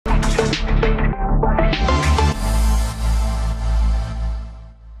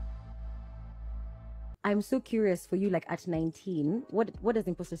I'm so curious for you, like at 19, what does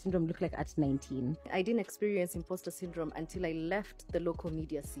imposter syndrome look like at 19? I didn't experience imposter syndrome until I left the local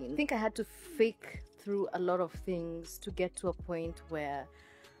media scene. I think I had to fake through a lot of things to get to a point where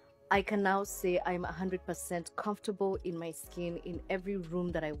I can now say I'm 100% comfortable in my skin in every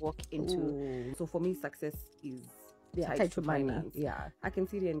room that I walk into. Ooh. So for me, success is tied to money. finance. Yeah. I can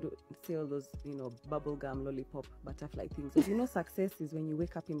sit here and say all those, bubblegum, lollipop, butterfly things. So, success is when you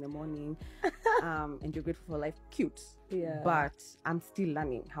wake up in the morning and you're grateful for life. Cute. Yeah. But I'm still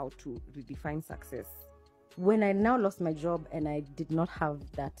learning how to redefine success. When I now lost my job and I did not have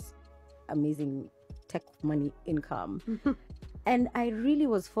that amazing tech money income, and I really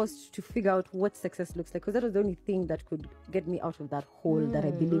was forced to figure out what success looks like, because that was the only thing that could get me out of that hole that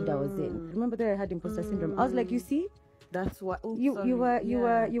I believed I was in. Remember that I had imposter syndrome. I was like, you see, that's what you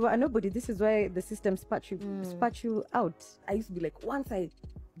were a nobody. This is why the system spat you out. I used to be like, once I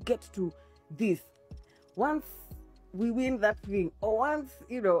get to this, once we win that thing, or once,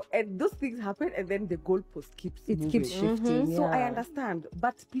 and those things happen, and then the goalpost keeps shifting. So I understand,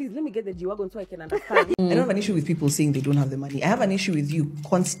 but please let me get the G-Wagon so I can understand. I don't have an issue with people saying they don't have the money. I have an issue with you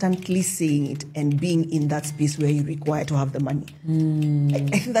constantly saying it and being in that space where you require to have the money.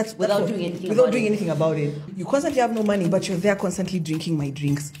 I think that's without doing anything about it. You constantly have no money, but you're there constantly drinking my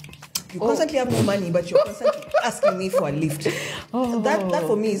drinks. You constantly have no money, but you're constantly asking me for a lift. That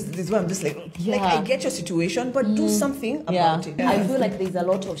for me is where I'm just like I get your situation, but do something about it. I feel like there's a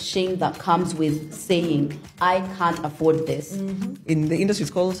lot of shame that comes with saying, I can't afford this. In the industry,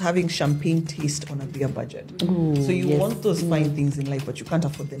 it's called having champagne taste on a beer budget. So you want those fine things in life, but you can't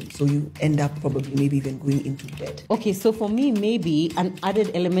afford them. So you end up probably maybe even going into debt. Okay, so for me, maybe an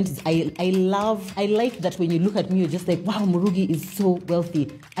added element is I like that when you look at me, you're just like, wow, Murugi is so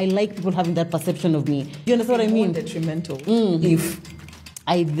wealthy. I like people having that perception of me. You understand what I mean? Detrimental. If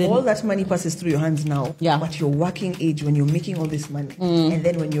all that money passes through your hands now, but your working age, when you're making all this money, and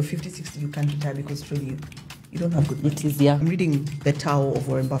then when you're 50, 60, you can't retire because truly you don't have good money. It is, I'm reading The Tao of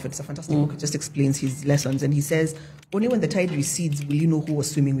Warren Buffett. It's a fantastic book. It just explains his lessons, and he says, only when the tide recedes will you know who was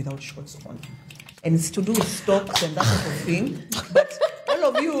swimming without shorts on. And it's to do with stocks and that sort of thing. But all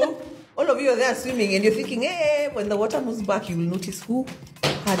of you are there swimming, and you're thinking, hey, when the water moves back, you will notice who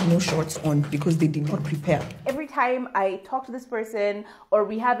had no shorts on because they did not prepare. Every time I talk to this person or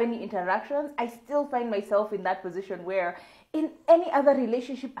we have any interactions, I still find myself in that position where in any other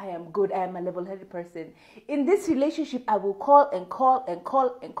relationship, I am good. I am a level-headed person. In this relationship, I will call and call and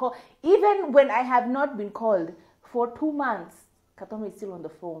call and call. Even when I have not been called for 2 months, Katome is still on the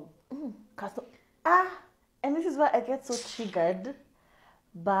phone. And this is why I get so triggered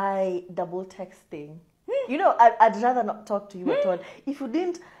by double texting. I'd rather not talk to you at all. If you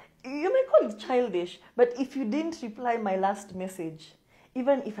didn't, you may call it childish, but if you didn't reply my last message,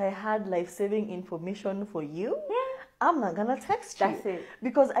 even if I had life-saving information for you, I'm not gonna text you. That's it.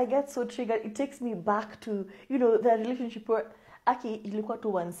 Because I get so triggered. It takes me back to, the relationship where, ilikuwa too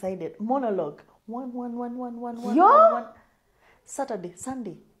one-sided. Monologue. One. Saturday,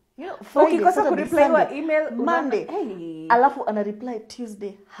 Sunday. Friday, because I could Saturday, reply Sunday, your email Monday. Hey. Alafu ana reply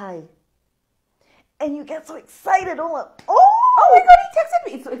Tuesday, hi. And you get so excited. Oh my God, he texted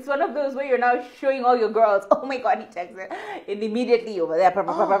me. It's one of those where you're now showing all your girls, oh my God, he texted. And immediately over there,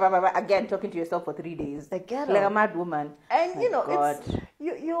 again, talking to yourself for 3 days. I get like a mad woman. And it's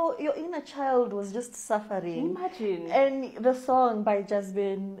your inner child was just suffering. Imagine. And the song by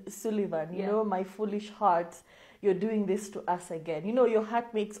Jasmine Sullivan, My Foolish Heart, you're doing this to us again. Your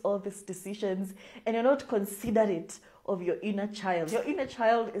heart makes all these decisions and you're not considerate of your inner child. Your inner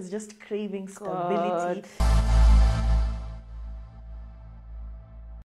child is just craving stability. God.